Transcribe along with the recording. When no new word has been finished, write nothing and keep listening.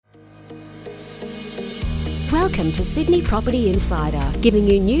Welcome to Sydney Property Insider, giving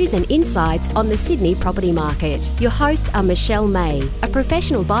you news and insights on the Sydney property market. Your hosts are Michelle May, a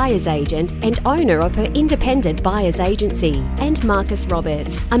professional buyer's agent and owner of her independent buyer's agency, and Marcus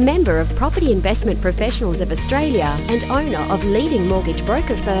Roberts, a member of Property Investment Professionals of Australia and owner of leading mortgage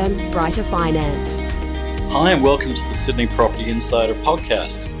broker firm Brighter Finance. Hi and welcome to the Sydney Property Insider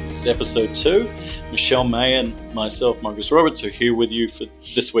podcast. This is episode 2. Michelle May and myself, Marcus Roberts, are here with you for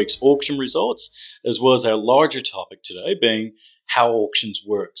this week's auction results, as well as our larger topic today being how auctions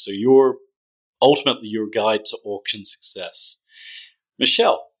work. So ultimately your guide to auction success.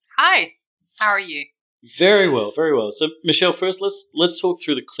 Michelle. Hi, how are you? Very well, very well. So Michelle, first let's talk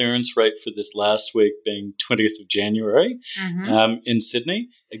through the clearance rate for this last week being 20th of January in Sydney.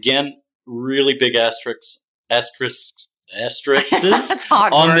 Again, really big asterisks. It's a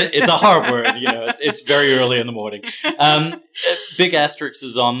hard word. It's a hard word. It's very early in the morning. Big asterisks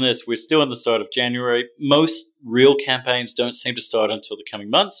is on this. We're still in the start of January. Most real campaigns don't seem to start until the coming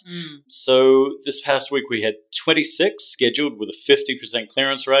months. So this past week we had 26 scheduled with a 50%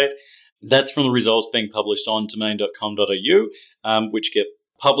 clearance rate. That's from the results being published on domain.com.au, which get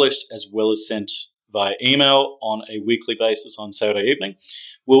published as well as sent via email on a weekly basis on Saturday evening.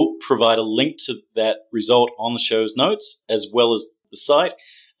 We'll provide a link to that result on the show's notes as well as the site.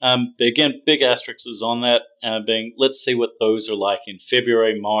 But again, big asterisks is on that, being let's see what those are like in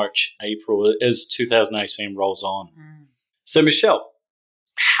February, March, April as 2018 rolls on. So Michelle,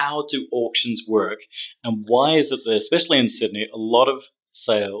 how do auctions work and why is it that, especially in Sydney, a lot of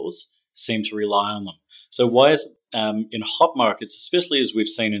sales seem to rely on them? So why is it in hot markets, especially as we've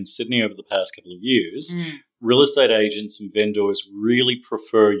seen in Sydney over the past couple of years, real estate agents and vendors really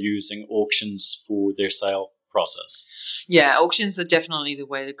prefer using auctions for their sale process? Yeah, auctions are definitely the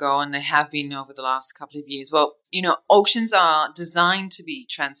way to go, and they have been over the last couple of years. Well, auctions are designed to be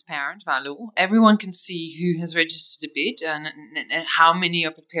transparent by law. Everyone can see who has registered a bid and how many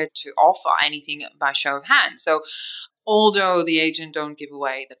are prepared to offer anything by show of hands. So although the agent don't give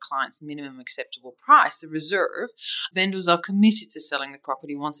away the client's minimum acceptable price, the reserve, vendors are committed to selling the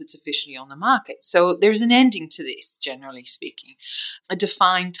property once it's officially on the market. So there's an ending to this, generally speaking. A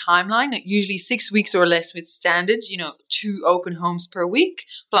defined timeline, usually 6 weeks or less with standards, 2 open homes per week,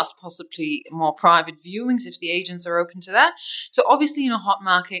 plus possibly more private viewings if the agents are open to that. So obviously in a hot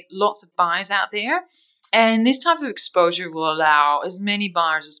market, lots of buyers out there. And this type of exposure will allow as many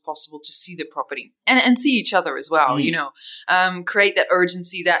buyers as possible to see the property and see each other as well, create that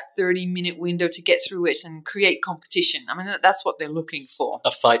urgency, that 30-minute window to get through it and create competition. I mean, that's what they're looking for.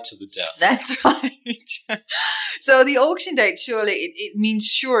 A fight to the death. That's right. So the auction date, surely it means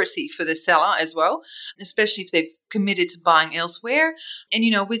surety for the seller as well, especially if they've committed to buying elsewhere.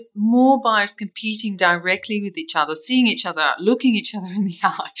 And, with more buyers competing directly with each other, seeing each other, looking each other in the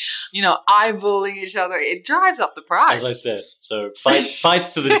eye, eyeballing each other, it drives up the price. As I said, so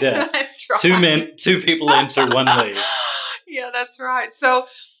fights to the death. That's right. 2 people enter, 1 leaves. Yeah, that's right. So,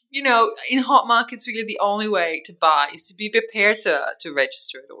 in hot markets, really the only way to buy is to be prepared to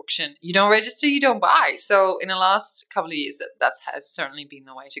register at auction. You don't register, you don't buy. So in the last couple of years, that has certainly been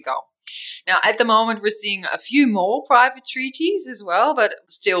the way to go. Now, at the moment, we're seeing a few more private treaties as well, but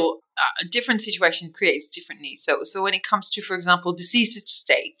still a different situation creates different needs. So when it comes to, for example, deceased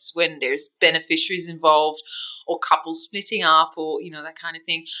estates, when there's beneficiaries involved or couples splitting up or, that kind of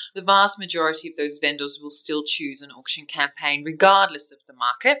thing, the vast majority of those vendors will still choose an auction campaign regardless of the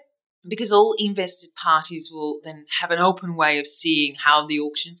market, because all invested parties will then have an open way of seeing how the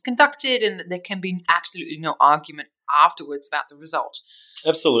auction is conducted, and there can be absolutely no argument afterwards about the result.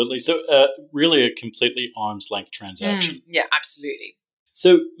 Absolutely. So really a completely arm's length transaction. Yeah, absolutely.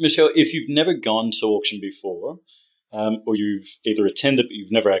 So Michelle, if you've never gone to auction before, or you've either attended but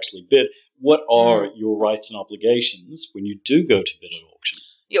you've never actually bid, what are your rights and obligations when you do go to bid at auction?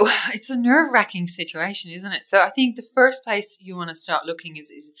 Yeah, it's a nerve-wracking situation, isn't it? So I think the first place you want to start looking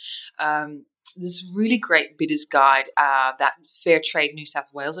is this really great bidder's guide that Fair Trade New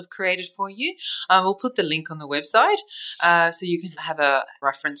South Wales have created for you. We'll put the link on the website so you can have a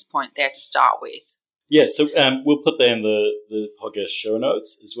reference point there to start with. Yeah, so we'll put that in the podcast show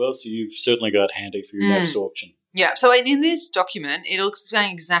notes as well, so you've certainly got handy for your next auction. Yeah, so in this document, it'll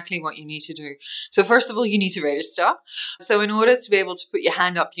explain exactly what you need to do. So first of all, you need to register. So in order to be able to put your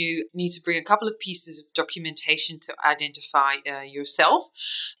hand up, you need to bring a couple of pieces of documentation to identify yourself.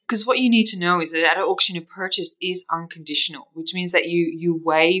 Because what you need to know is that at an auction, a purchase is unconditional, which means that you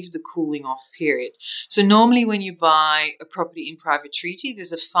waive the cooling off period. So normally when you buy a property in private treaty,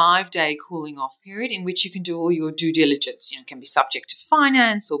 there's a 5-day cooling off period in which you can do all your due diligence. It can be subject to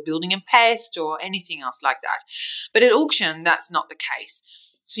finance or building and pest or anything else like that. But at auction, that's not the case.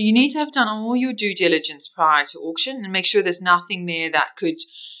 So you need to have done all your due diligence prior to auction and make sure there's nothing there that could,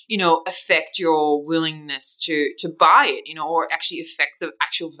 affect your willingness to buy it, or actually affect the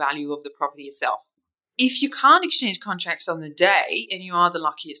actual value of the property itself. If you can't exchange contracts on the day and you are the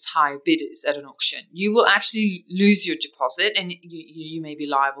luckiest higher bidders at an auction, you will actually lose your deposit and you may be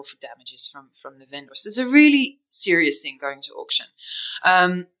liable for damages from the vendor. So it's a really serious thing going to auction.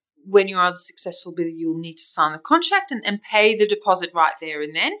 When you are the successful bidder, you'll need to sign the contract and pay the deposit right there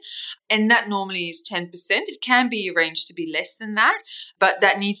and then. And that normally is 10%. It can be arranged to be less than that, but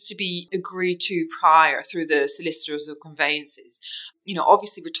that needs to be agreed to prior through the solicitors or conveyancers.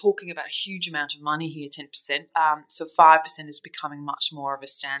 Obviously we're talking about a huge amount of money here, 10%. So 5% is becoming much more of a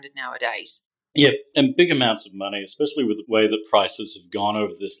standard nowadays. Yeah, and big amounts of money, especially with the way that prices have gone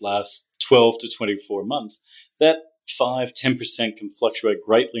over this last 12 to 24 months, that 5-10% can fluctuate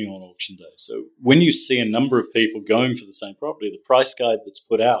greatly on auction day. So when you see a number of people going for the same property, the price guide that's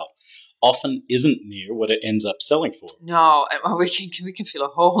put out often isn't near what it ends up selling for. No, we can fill a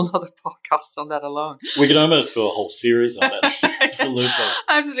whole other podcast on that alone. We could almost fill a whole series on it. Absolutely.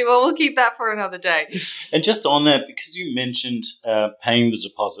 Absolutely. Well, we'll keep that for another day. And just on that, because you mentioned paying the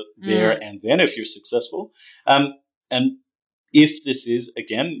deposit there and then if you're successful, and if this is,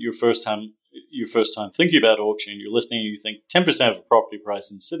 again, your first time thinking about auction, you're listening and you think 10% of a property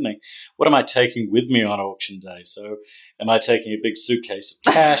price in Sydney, what am I taking with me on auction day? So am I taking a big suitcase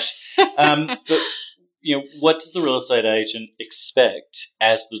of cash? But what does the real estate agent expect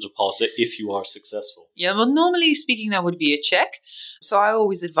as the deposit if you are successful? Yeah, well, normally speaking, that would be a check. So I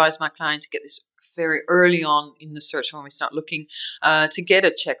always advise my client to get this very early on in the search when we start looking to get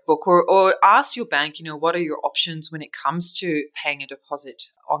a checkbook or ask your bank, what are your options when it comes to paying a deposit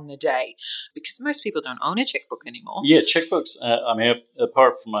on the day? Because most people don't own a checkbook anymore. Yeah, checkbooks,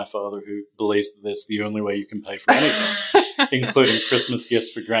 apart from my father who believes that that's the only way you can pay for anything, including Christmas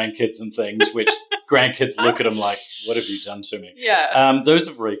gifts for grandkids and things, which grandkids look at them like, what have you done to me? Yeah. Those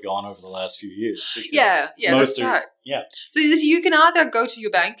have really gone over the last few years. Yeah, that's right. Yeah. So you can either go to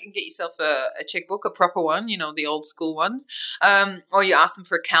your bank and get yourself a checkbook, a proper one, the old school ones, or you ask them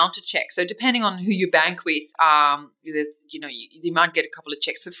for a counter check. So depending on who you bank with, you might get a couple of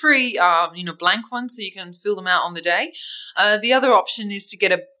checks for free, blank ones, so you can fill them out on the day. The other option is to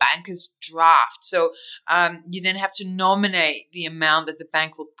get a banker's draft. So you then have to nominate the amount that the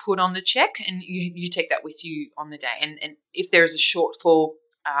bank will put on the check, and you take that with you on the day. And if there's a shortfall,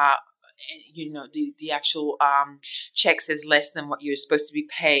 the actual check says less than what you're supposed to be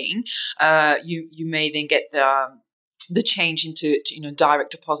paying, you may then get the change into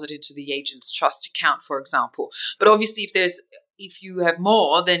direct deposit into the agent's trust account, for example. But obviously if you have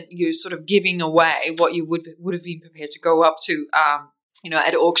more, then you're sort of giving away what you would have been prepared to go up to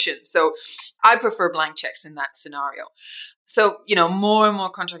at auction. So I prefer blank checks in that scenario. So, more and more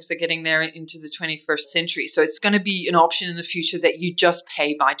contracts are getting there into the 21st century. So it's going to be an option in the future that you just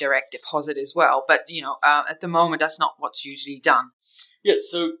pay by direct deposit as well. But, at the moment, that's not what's usually done. Yeah.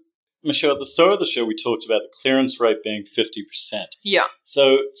 So, Michelle, at the start of the show, we talked about the clearance rate being 50%. Yeah.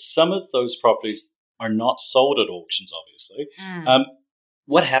 So some of those properties are not sold at auctions, obviously.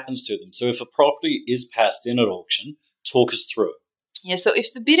 What happens to them? So if a property is passed in at auction, talk us through it. Yeah, so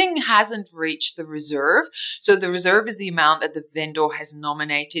if the bidding hasn't reached the reserve, so the reserve is the amount that the vendor has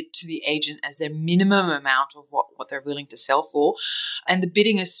nominated to the agent as their minimum amount of what they're willing to sell for, and the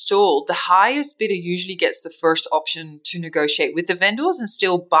bidding is stalled, the highest bidder usually gets the first option to negotiate with the vendors and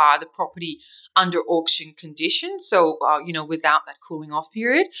still buy the property under auction conditions, so, without that cooling off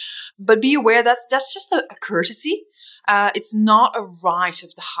period. But be aware that's just a courtesy. It's not a right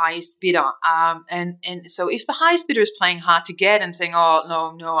of the highest bidder. And so if the highest bidder is playing hard to get and saying, oh,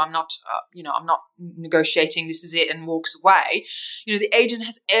 no, I'm not, I'm not negotiating, this is it, and walks away, the agent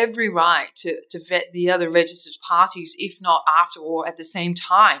has every right to vet the other registered parties, if not after or at the same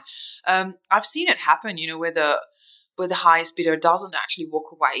time. I've seen it happen, where the highest bidder doesn't actually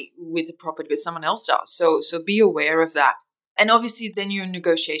walk away with the property, but someone else does. So be aware of that. And obviously then your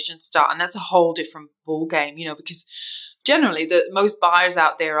negotiations start, and that's a whole different ball game, because generally most buyers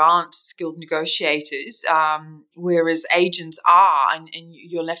out there aren't skilled negotiators, whereas agents are, and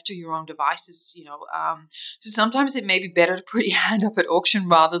you're left to your own devices, So sometimes it may be better to put your hand up at auction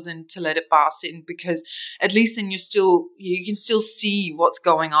rather than to let it pass in, because at least then you can still see what's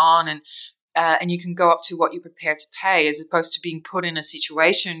going on, and you can go up to what you're prepared to pay, as opposed to being put in a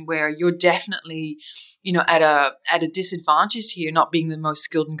situation where you're definitely, at a disadvantage here, not being the most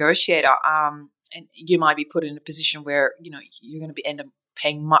skilled negotiator. And you might be put in a position where, you're going to end up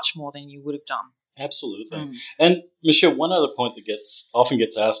paying much more than you would have done. Absolutely. And Michelle, one other point that often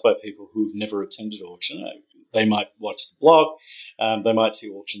gets asked by people who've never attended auction, They might watch the blog, they might see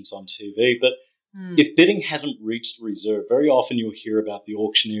auctions on TV, but if bidding hasn't reached reserve, very often you'll hear about the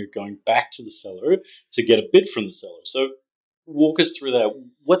auctioneer going back to the seller to get a bid from the seller. So walk us through that.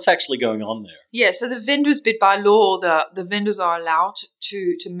 What's actually going on there? Yeah, so the vendors bid by law, the vendors are allowed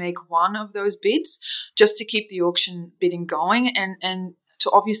to make one of those bids just to keep the auction bidding going and to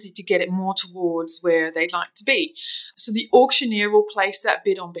obviously to get it more towards where they'd like to be. So the auctioneer will place that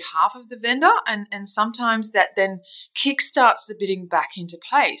bid on behalf of the vendor, and sometimes that then kickstarts the bidding back into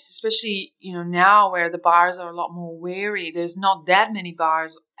place, especially, now where the buyers are a lot more wary. There's not that many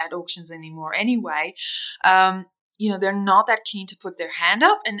buyers at auctions anymore anyway. They're not that keen to put their hand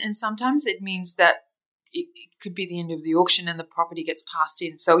up, and sometimes it means that it could be the end of the auction and the property gets passed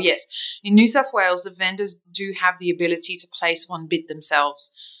in. So yes, in New South Wales, the vendors do have the ability to place one bid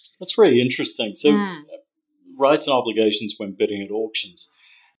themselves. That's really interesting. So rights and obligations when bidding at auctions.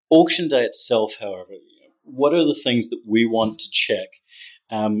 Auction day itself, however, what are the things that we want to check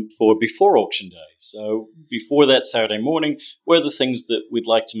for before auction day? So before that Saturday morning, what are the things that we'd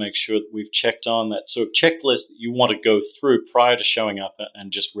like to make sure that we've checked on, that sort of checklist that you want to go through prior to showing up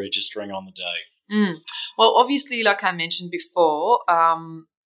and just registering on the day? Well, obviously, like I mentioned before,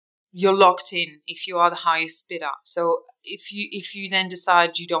 you're locked in if you are the highest bidder. So if you then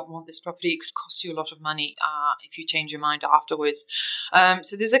decide you don't want this property, it could cost you a lot of money if you change your mind afterwards.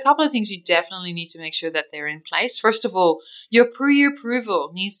 So there's a couple of things you definitely need to make sure that they're in place. First of all, your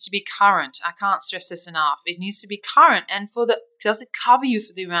pre-approval needs to be current. I can't stress this enough. It needs to be current, and does it cover you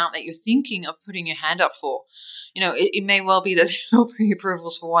for the amount that you're thinking of putting your hand up for? It may well be that your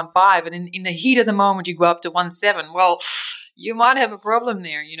pre-approvals for 1.5, and in the heat of the moment you go up to 1.7. Well, you might have a problem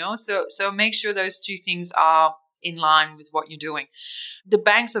there, So make sure those two things are in line with what you're doing. The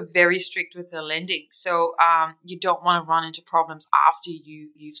banks are very strict with their lending, so you don't want to run into problems after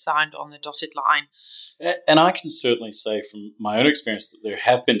you've signed on the dotted line. And I can certainly say from my own experience that there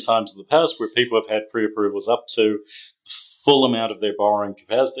have been times in the past where people have had pre-approvals up to the full amount of their borrowing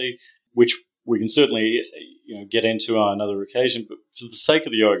capacity, which we can certainly get into on another occasion. But for the sake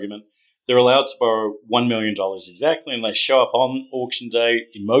of the argument, they're allowed to borrow $1 million exactly, and they show up on auction day.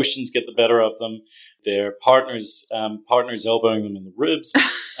 Emotions get the better of them. Their partners elbowing them in the ribs,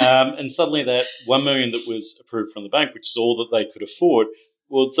 and suddenly that $1 million that was approved from the bank, which is all that they could afford,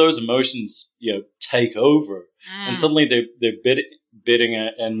 well, those emotions take over, and suddenly they're bidding,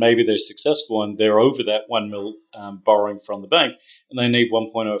 and maybe they're successful, and they're over that $1 million borrowing from the bank, and they need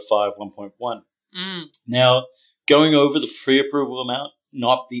 1.05, 1.1. Now, going over the pre-approval amount,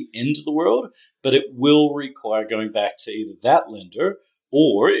 not the end of the world, but it will require going back to either that lender,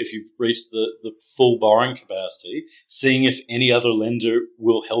 or if you've reached the full borrowing capacity, seeing if any other lender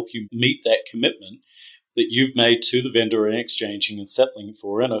will help you meet that commitment that you've made to the vendor and exchanging and settling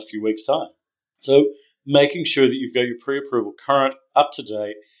for in a few weeks' time. So making sure that you've got your pre-approval current, up to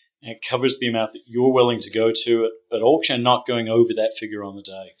date, and it covers the amount that you're willing to go to at auction, not going over that figure on the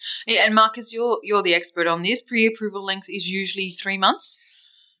day. Yeah, and Marcus, you're the expert on this. Pre-approval length is usually 3 months?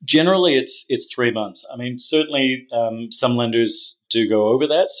 Generally, it's 3 months. I mean, certainly some lenders do go over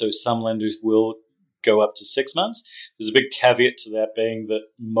that, so some lenders will go up to 6 months. There's a big caveat to that being that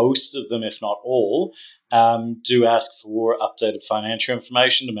most of them, if not all, do ask for updated financial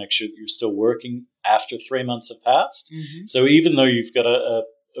information to make sure that you're still working after 3 months have passed. Mm-hmm. So even though you've got a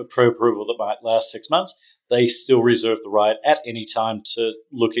pre-approval that might last 6 months, they still reserve the right at any time to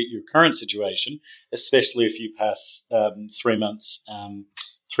look at your current situation, especially if you pass 3 months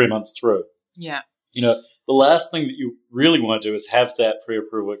 3 months through. Yeah. The last thing that you really want to do is have that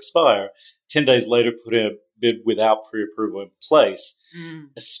pre-approval expire. 10 days later, put in a bid without pre-approval in place,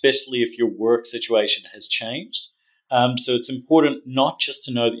 especially if your work situation has changed. So it's important not just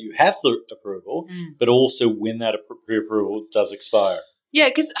to know that you have the approval, but also when that pre-approval does expire. Yeah,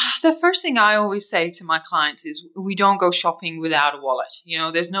 because the first thing I always say to my clients is we don't go shopping without a wallet.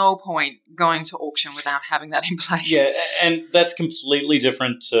 There's no point going to auction without having that in place. Yeah, and that's completely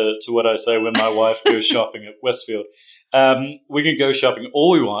different to what I say when my wife goes shopping at Westfield. We can go shopping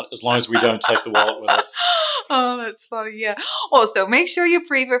all we want as long as we don't take the wallet with us. Oh, that's funny. Yeah. Also, make sure your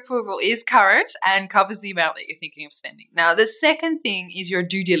pre-approval is current and covers the amount that you're thinking of spending. Now, the second thing is your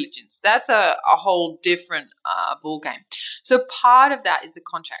due diligence. That's a whole different ball game. So part of that is the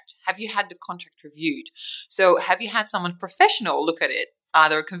contract. Have you had the contract reviewed? So have you had someone professional look at it?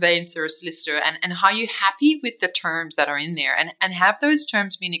 Either a conveyancer or a solicitor, and are you happy with the terms that are in there, and have those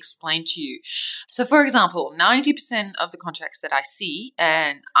terms been explained to you? So, for example, 90% of the contracts that I see,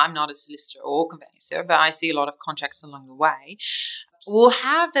 and I'm not a solicitor or conveyancer, but I see a lot of contracts along the way, will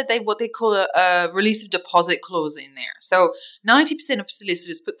have that what they call a release of deposit clause in there. So 90% of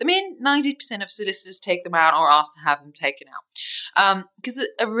solicitors put them in, 90% of solicitors take them out or ask to have them taken out. Because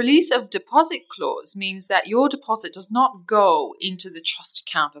a release of deposit clause means that your deposit does not go into the trust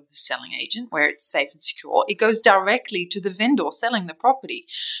account of the selling agent where it's safe and secure. It goes directly to the vendor selling the property.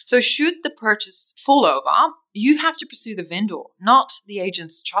 So should the purchase fall over, you have to pursue the vendor, not the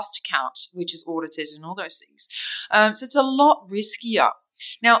agent's trust account, which is audited and all those things. So it's a lot riskier.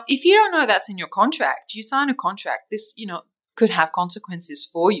 Now, if you don't know that's in your contract, you sign a contract, this, could have consequences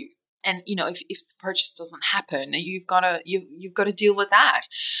for you. And, if the purchase doesn't happen, you've got to deal with that.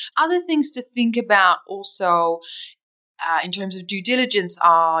 Other things to think about also in terms of due diligence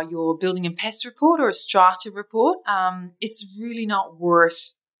are your building and pest report or a strata report. It's really not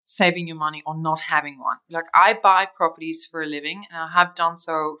worth saving your money or not having one. Like, I buy properties for a living and I have done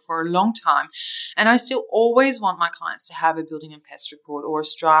so for a long time. And I still always want my clients to have a building and pest report or a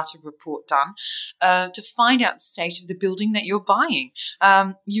strata report done to find out the state of the building that you're buying.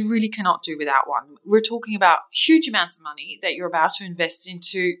 You really cannot do without one. We're talking about huge amounts of money that you're about to invest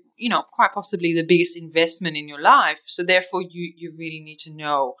into, quite possibly the biggest investment in your life. So therefore, you really need to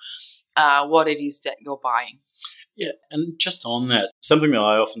know what it is that you're buying. Yeah, and just on that, something that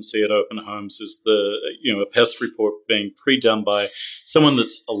I often see at open homes is a pest report being pre-done by someone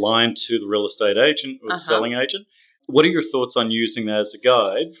that's aligned to the real estate agent or the selling agent. What are your thoughts on using that as a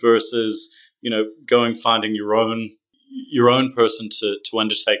guide versus, finding your own person to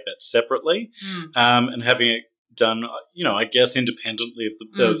undertake that separately, and having it done, I guess independently of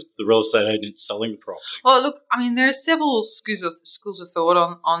the real estate agent selling the property? Well, look, there are several schools of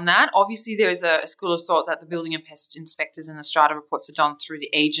thought on that. Obviously, there's a school of thought that the building and pest inspectors and the strata reports are done through the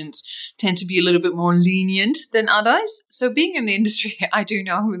agents tend to be a little bit more lenient than others. So being in the industry, I do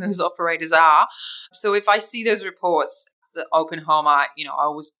know who those operators are. So if I see those reports, the open home, I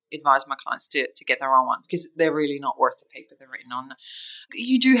always advise my clients to get their own one because they're really not worth the paper they're written on.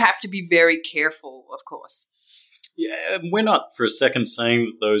 You do have to be very careful, of course. Yeah, we're not for a second saying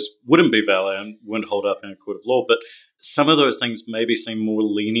that those wouldn't be valid and wouldn't hold up in a court of law, but some of those things maybe seem more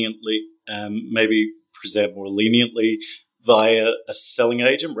leniently, maybe present more leniently via a selling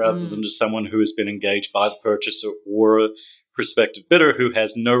agent rather than just someone who has been engaged by the purchaser or a prospective bidder who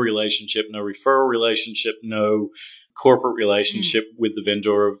has no relationship, no referral relationship, no corporate relationship with the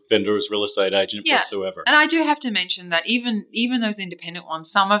vendor's real estate agent whatsoever. And I do have to mention that even those independent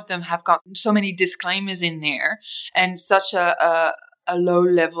ones, some of them have got so many disclaimers in there and such a low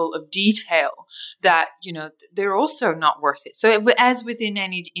level of detail that, they're also not worth it. So as within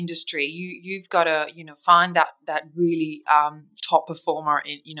any industry, you've got to, find that really top performer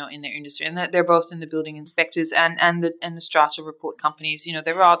in their industry, and that they're both in the building inspectors and the strata report companies.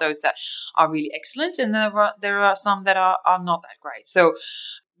 There are those that are really excellent, and there are some that are not that great. So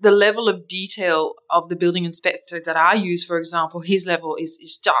the level of detail of the building inspector that I use, for example, his level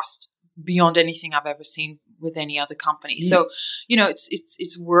is just beyond anything I've ever seen with any other company. So,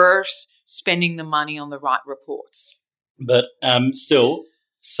 it's worth spending the money on the right reports. But still,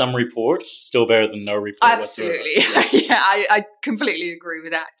 some report still better than no report. Absolutely. Yeah, I completely agree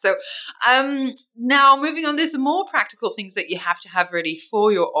with that. So now moving on, there's some more practical things that you have to have ready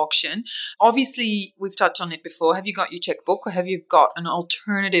for your auction. Obviously, we've touched on it before. Have you got your checkbook or have you got an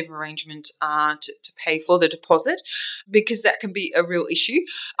alternative arrangement to pay for the deposit? Because that can be a real issue.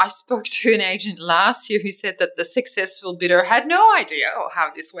 I spoke to an agent last year who said that the successful bidder had no idea how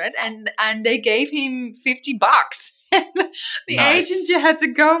this went and they gave him $50. The agent had to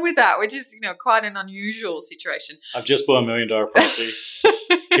go with that, which is, quite an unusual situation. I've just bought $1 million property.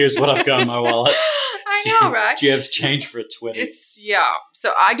 Here's what I've got in my wallet. I know, right? Do you have change for a 20?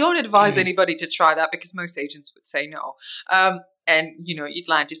 So I don't advise anybody to try that because most agents would say no. And, you'd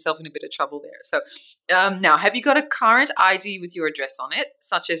land yourself in a bit of trouble there. So now, have you got a current ID with your address on it,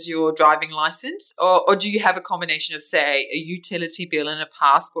 such as your driving license? Or do you have a combination of, say, a utility bill and a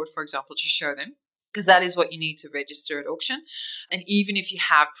passport, for example, to show them? Because that is what you need to register at auction. And even if you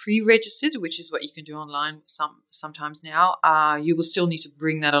have pre-registered, which is what you can do online sometimes now, you will still need to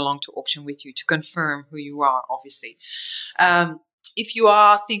bring that along to auction with you to confirm who you are, obviously. If you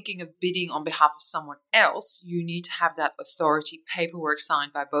are thinking of bidding on behalf of someone else, you need to have that authority paperwork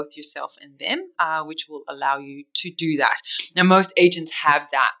signed by both yourself and them, which will allow you to do that. Now, most agents have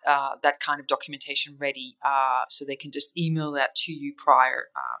that kind of documentation ready, so they can just email that to you prior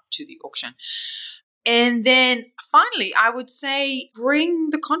to the auction. And then finally, I would say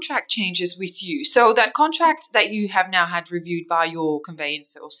bring the contract changes with you. So that contract that you have now had reviewed by your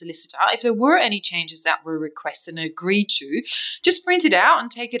conveyancer or solicitor, if there were any changes that were requested and agreed to, just print it out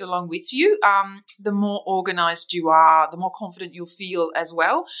and take it along with you. The more organized you are, the more confident you'll feel as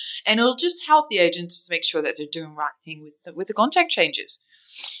well. And it'll just help the agents to make sure that they're doing the right thing with the contract changes.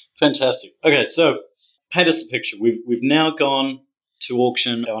 Fantastic. Okay, so paint us a picture. We've now gone to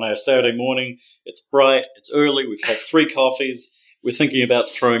auction on our Saturday morning. It's bright, it's early, we've had 3 coffees. We're thinking about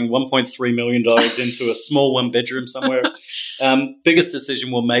throwing $1.3 million into a small 1-bedroom somewhere. Biggest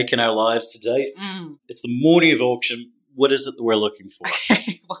decision we'll make in our lives to date. It's the morning of auction. What is it that we're looking for?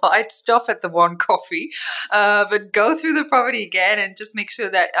 Okay. Well, I'd stop at the 1 coffee, but go through the property again and just make sure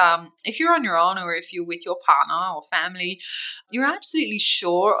that if you're on your own or if you're with your partner or family, you're absolutely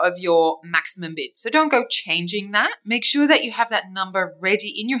sure of your maximum bid. So don't go changing that. Make sure that you have that number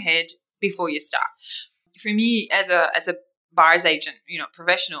ready in your head before you start. For me, as a buyer's agent,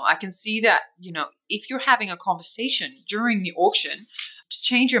 professional, I can see that, if you're having a conversation during the auction to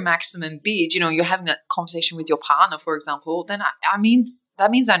change your maximum bid, you're having that conversation with your partner, for example, then that means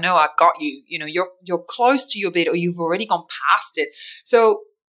I know I've got you. You're close to your bid or you've already gone past it. So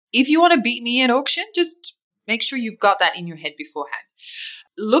if you want to beat me at auction, just make sure you've got that in your head beforehand.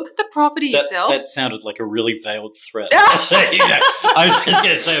 Look at the property itself. That sounded like a really veiled threat. I was just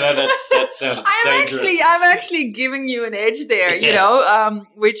going to say that sounded dangerous. I'm actually giving you an edge there,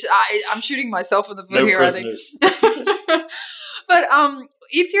 which I'm shooting myself in the foot here, prisoners. I think. But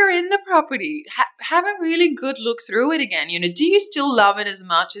if you're in the property, have a really good look through it again. Do you still love it as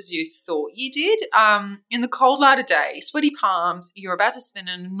much as you thought you did? In the cold light of day, sweaty palms, you're about to spend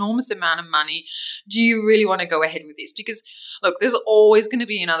an enormous amount of money. Do you really want to go ahead with this? Because, look, there's always going to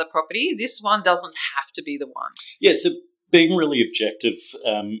be another property. This one doesn't have to be the one. Yeah, so being really objective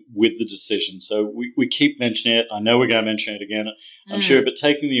with the decision. So we keep mentioning it. I know we're going to mention it again, I'm sure, but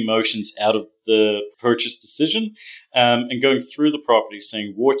taking the emotions out of the purchase decision and going through the property,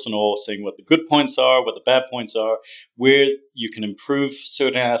 seeing warts and all, seeing what the good points are, what the bad points are, where you can improve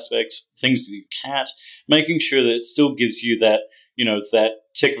certain aspects, things that you can't, making sure that it still gives you that, that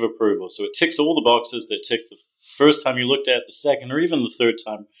tick of approval. So it ticks all the boxes that tick the first time you looked at, the second, or even the third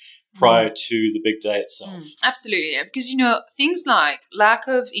time prior to the big day itself. Absolutely. Because, things like lack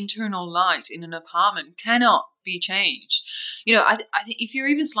of internal light in an apartment cannot be changed. I think if you're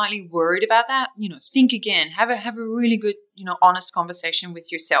even slightly worried about that, think again, have a really good, honest conversation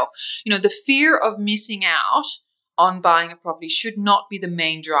with yourself. The fear of missing out on buying a property should not be the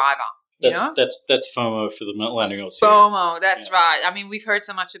main driver. That's FOMO for the millennials. FOMO, that's right. I mean, we've heard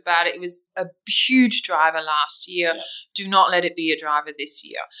so much about it. It was a huge driver last year. Yeah. Do not let it be a driver this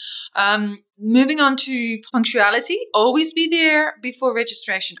year. Moving on to punctuality, always be there before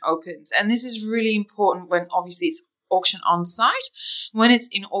registration opens. And this is really important when obviously it's auction on site. When it's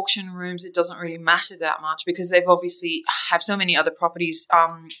in auction rooms, it doesn't really matter that much because they've obviously have so many other properties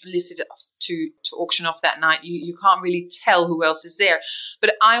listed to auction off that night. You can't really tell who else is there.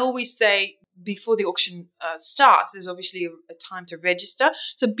 But I always say before the auction starts, there's obviously a time to register.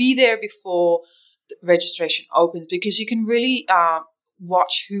 So be there before the registration opens because you can really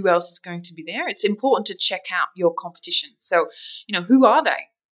watch who else is going to be there. It's important to check out your competition. So, who are they?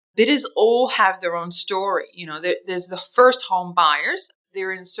 Bidders all have their own story. There's the first home buyers.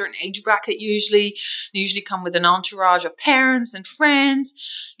 They're in a certain age bracket usually. They usually come with an entourage of parents and friends.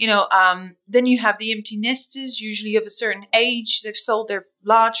 Then you have the empty nesters, usually of a certain age. They've sold their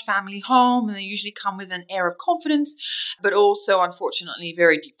large family home and they usually come with an air of confidence, but also, unfortunately,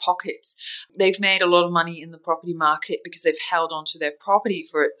 very deep pockets. They've made a lot of money in the property market because they've held onto their property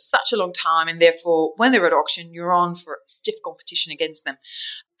for such a long time. And therefore, when they're at auction, you're on for stiff competition against them.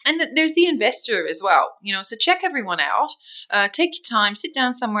 And there's the investor as well, so check everyone out, take your time, sit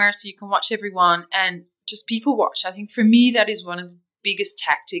down somewhere so you can watch everyone and just people watch. I think for me, that is one of the biggest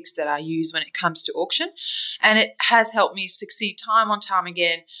tactics that I use when it comes to auction. And it has helped me succeed time on time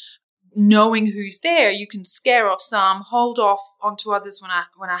again. Knowing who's there, you can scare off some, hold off onto others when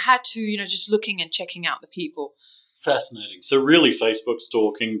I had to, just looking and checking out the people. Fascinating. So really Facebook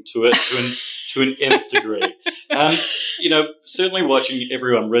stalking to an nth degree. Certainly watching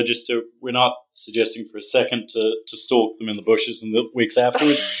everyone register, we're not suggesting for a second to stalk them in the bushes in the weeks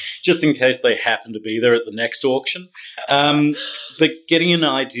afterwards, just in case they happen to be there at the next auction. But getting an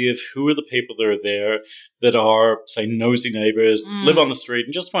idea of who are the people that are there that are, say, nosy neighbors, live on the street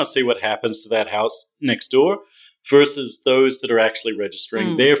and just want to see what happens to that house next door versus those that are actually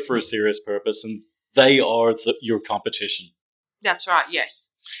registering there for a serious purpose and they are your competition. That's right, yes.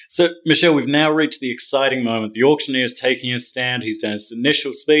 So, Michelle, we've now reached the exciting moment. The auctioneer is taking his stand. He's done his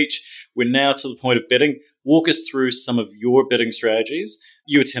initial speech. We're now to the point of bidding. Walk us through some of your bidding strategies.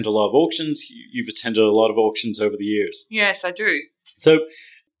 You attend a lot of auctions. You've attended a lot of auctions over the years. Yes, I do. So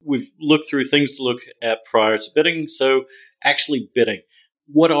we've looked through things to look at prior to bidding. So actually bidding.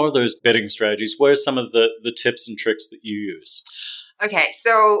 What are those bidding strategies? What are some of the tips and tricks that you use? Okay,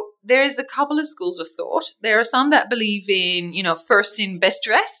 so there's a couple of schools of thought. There are some that believe in, first in, best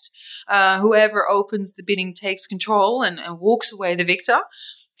dressed. Whoever opens the bidding takes control and walks away the victor.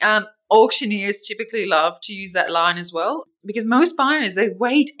 Auctioneers typically love to use that line as well because most buyers, they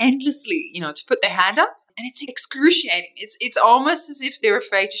wait endlessly, to put their hand up. And it's excruciating. It's almost as if they're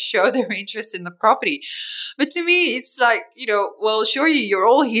afraid to show their interest in the property. But to me, it's like, well, sure, you're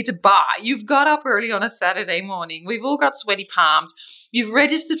all here to buy. You've got up early on a Saturday morning. We've all got sweaty palms. You've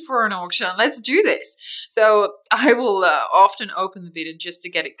registered for an auction. Let's do this. So I will often open the bid just to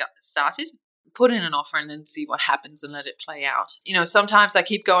get it started. Put in an offer and then see what happens and let it play out. Sometimes I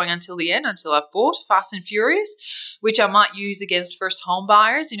keep going until the end, until I've bought Fast and Furious, which I might use against first home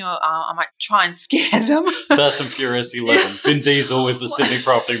buyers. I might try and scare them. Fast and Furious 11. Vin Diesel with the Sydney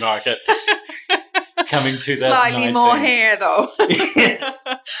property market. Coming 2019. Slightly more hair though. Yes.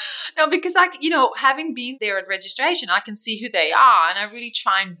 No, because having been there at registration, I can see who they are, and I really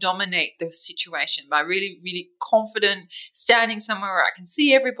try and dominate the situation by really, really confident, standing somewhere where I can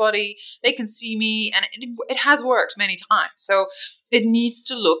see everybody, they can see me, and it has worked many times. So it needs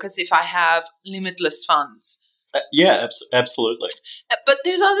to look as if I have limitless funds. Yeah, absolutely. But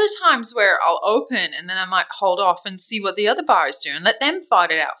there's other times where I'll open and then I might hold off and see what the other buyers do and let them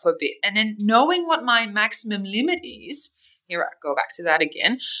fight it out for a bit. And then knowing what my maximum limit is, here I go back to that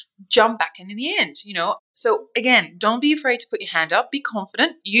again, jump back in the end, So again, don't be afraid to put your hand up. Be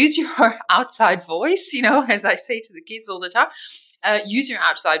confident. Use your outside voice, as I say to the kids all the time. Use your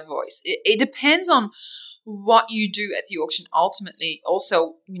outside voice. It depends on what you do at the auction ultimately.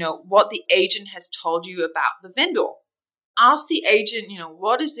 Also, what the agent has told you about the vendor. Ask the agent,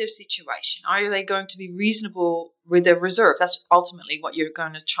 what is their situation? Are they going to be reasonable with their reserve? That's ultimately what you're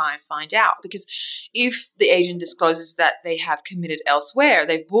going to try and find out. Because if the agent discloses that they have committed elsewhere,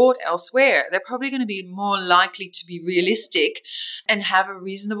 they've bought elsewhere, they're probably going to be more likely to be realistic and have a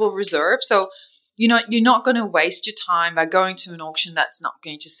reasonable reserve. So, you're not going to waste your time by going to an auction that's not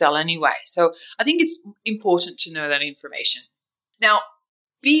going to sell anyway. So I think it's important to know that information. Now,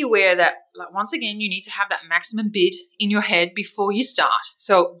 be aware that, once again, you need to have that maximum bid in your head before you start.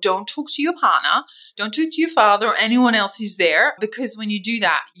 So don't talk to your partner, don't talk to your father or anyone else who's there, because when you do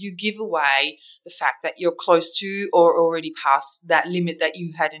that, you give away the fact that you're close to or already past that limit that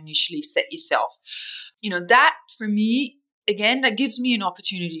you had initially set yourself. That for me, again, that gives me an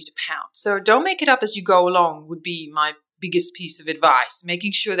opportunity to pounce. So don't make it up as you go along would be my biggest piece of advice,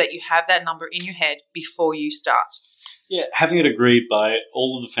 making sure that you have that number in your head before you start. Yeah, having it agreed by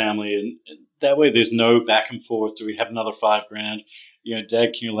all of the family, and that way there's no back and forth. Do we have another $5,000?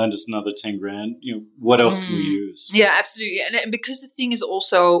 Dad, can you lend us another $10,000? What else can we use? Yeah, absolutely. And because the thing is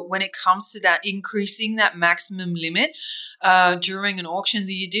also, when it comes to that increasing that maximum limit during an auction,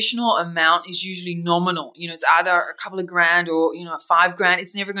 the additional amount is usually nominal. It's either a couple of grand or, $5,000.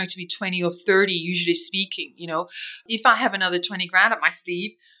 It's never going to be 20 or 30, usually speaking. If I have another 20 grand up my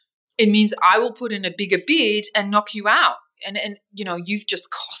sleeve, it means I will put in a bigger bid and knock you out. And you've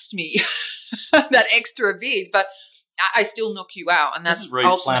just cost me that extra bid, but I still knock you out. And that's this is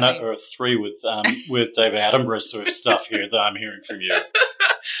really Planet Earth 3 with David Attenborough sort of stuff here that I'm hearing from you.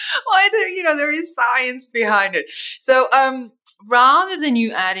 Well, there is science behind it. So rather than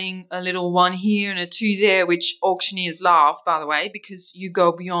you adding a little 1 here and a 2 there, which auctioneers laugh, by the way, because you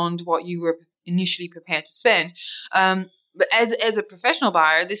go beyond what you were initially prepared to spend, but as a professional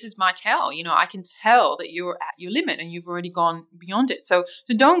buyer, this is my tell. I can tell that you're at your limit and you've already gone beyond it. So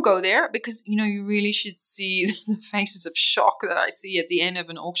don't go there, because, you really should see the faces of shock that I see at the end of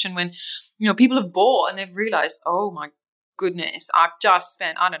an auction when, people have bought and they've realized, oh my goodness, I've just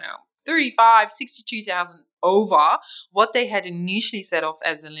spent, I don't know, 35, 62,000 over what they had initially set off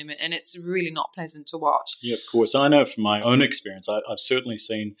as a limit. And it's really not pleasant to watch. Yeah, of course. I know from my own experience, I've certainly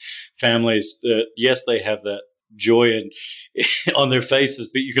seen families that, yes, they have that joy on their faces,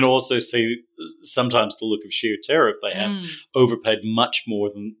 but you can also see sometimes the look of sheer terror if they have overpaid much more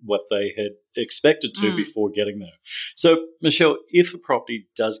than what they had expected to before getting there. So, Michelle, if a property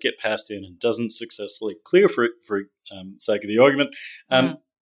does get passed in and doesn't successfully clear for sake of the argument,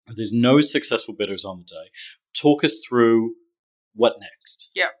 there's no successful bidders on the day. Talk us through what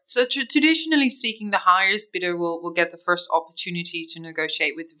next. Yeah. So traditionally speaking, the highest bidder will get the first opportunity to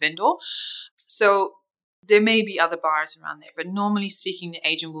negotiate with the vendor. So There may be other buyers around there, but normally speaking, the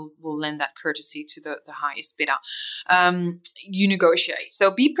agent will lend that courtesy to the highest bidder. You negotiate.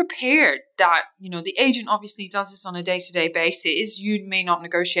 So be prepared that, the agent obviously does this on a day-to-day basis. You may not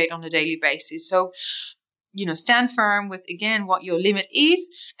negotiate on a daily basis. So, stand firm with, again, what your limit is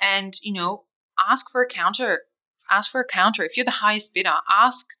and, ask for a counter. Ask for a counter. If you're the highest bidder,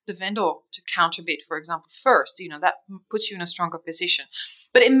 ask the vendor to counter bid, for example, first. That puts you in a stronger position.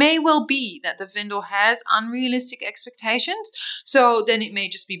 But it may well be that the vendor has unrealistic expectations. So then it may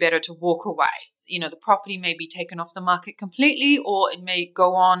just be better to walk away. The property may be taken off the market completely, or it may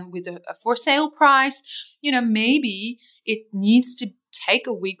go on with a for sale price. Maybe it needs to take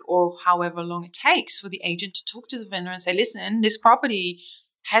a week or however long it takes for the agent to talk to the vendor and say, listen, this property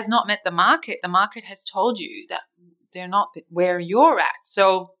has not met the market. The market has told you that they're not where you're at.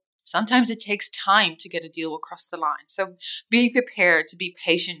 So sometimes it takes time to get a deal across the line. So be prepared to be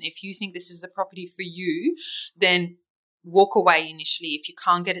patient. If you think this is the property for you, then walk away initially if you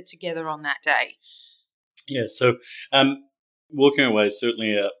can't get it together on that day. Yeah, so walking away is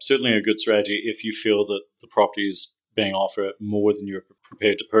certainly a good strategy if you feel that the property is being offered more than you're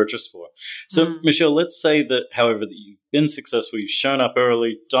prepared to purchase for. So, Michelle, let's say that, however, that you've been successful, you've shown up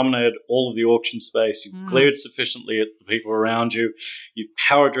early, dominated all of the auction space, you've glared sufficiently at the people around you, you've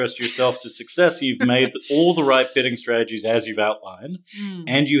power dressed yourself to success, and you've made all the right bidding strategies as you've outlined,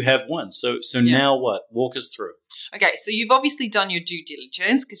 and you have won. So now what? Walk us through. Okay, so you've obviously done your due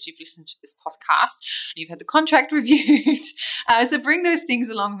diligence because you've listened to this podcast and you've had the contract reviewed. So bring those things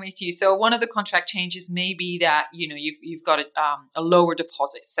along with you. So one of the contract changes may be that, you've got a lower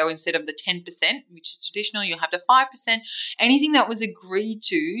deposit. So instead of the 10%, which is traditional, you'll have the 5%. Anything that was agreed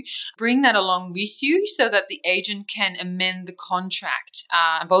to, bring that along with you so that the agent can amend the contract,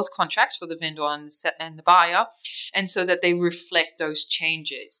 both contracts for the vendor and the buyer, and so that they reflect those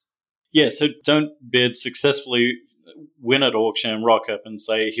changes. Yeah, so don't bid successfully, win at auction, and rock up and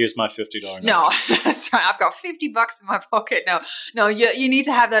say, here's my $50 note. No, that's right. I've got $50 in my pocket. No, you need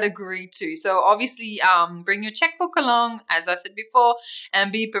to have that agreed to. So obviously bring your checkbook along, as I said before,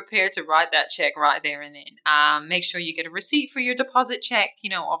 and be prepared to write that check right there and then. Make sure you get a receipt for your deposit check.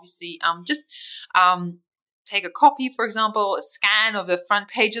 Obviously just take a copy, for example, a scan of the front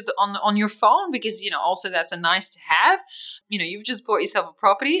page of on your phone, because, also that's a nice to have. You've just bought yourself a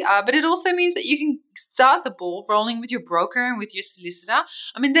property, but it also means that you can start the ball rolling with your broker and with your solicitor.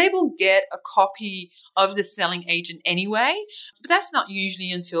 They will get a copy of the selling agent anyway, but that's not usually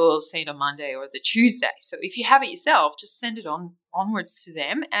until, say, the Monday or the Tuesday. So if you have it yourself, just send it onwards to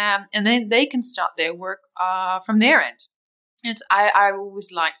them, and then they can start their work from their end. I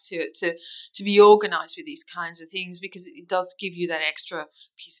always like to be organized with these kinds of things because it does give you that extra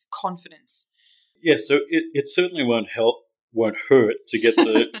piece of confidence. Yeah, so it certainly won't hurt to get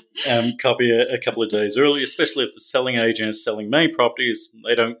the copy a couple of days early, especially if the selling agent is selling many properties and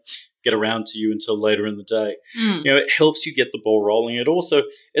they don't get around to you until later in the day. It helps you get the ball rolling.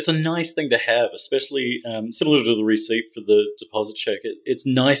 It's a nice thing to have, especially similar to the receipt for the deposit check. It's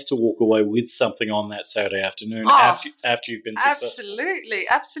nice to walk away with something on that Saturday afternoon after you've been successful.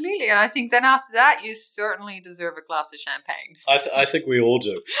 Absolutely. And I think then after that, you certainly deserve a glass of champagne. I think we all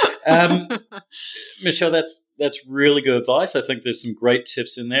do. Michelle, that's really good advice. I think there's some great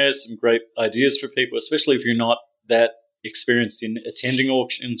tips in there, some great ideas for people, especially if you're not that experienced in attending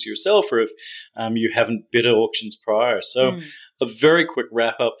auctions yourself, or if you haven't bid at auctions prior. So a very quick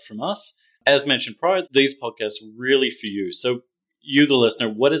wrap up from us. As mentioned prior, these podcasts are really for you. So you, the listener,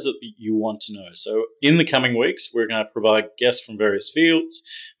 what is it that you want to know? So in the coming weeks, we're going to provide guests from various fields,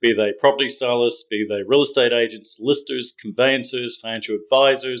 be they property stylists, be they real estate agents, solicitors, conveyancers, financial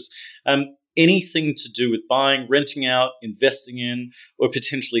advisors, anything to do with buying, renting out, investing in, or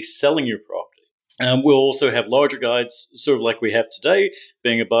potentially selling your property. We'll also have larger guides, sort of like we have today,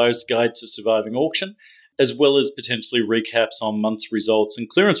 being a buyer's guide to surviving auction, as well as potentially recaps on month's results and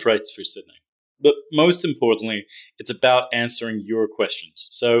clearance rates for Sydney. But most importantly, it's about answering your questions.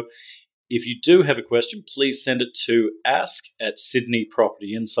 So if you do have a question, please send it to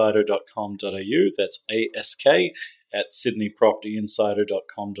ask@sydneypropertyinsider.com.au. That's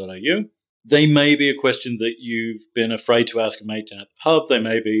ask@sydneypropertyinsider.com.au. They may be a question that you've been afraid to ask a mate down at the pub. They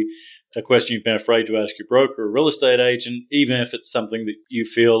may be a question you've been afraid to ask your broker or real estate agent, even if it's something that you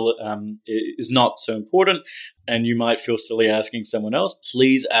feel is not so important and you might feel silly asking someone else.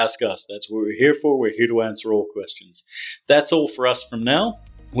 Please ask us. That's what we're here for. We're here to answer all questions. That's all for us from now.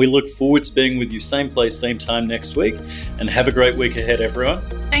 We look forward to being with you same place, same time next week, and have a great week ahead, everyone.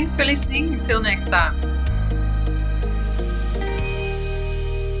 Thanks for listening. Until next time.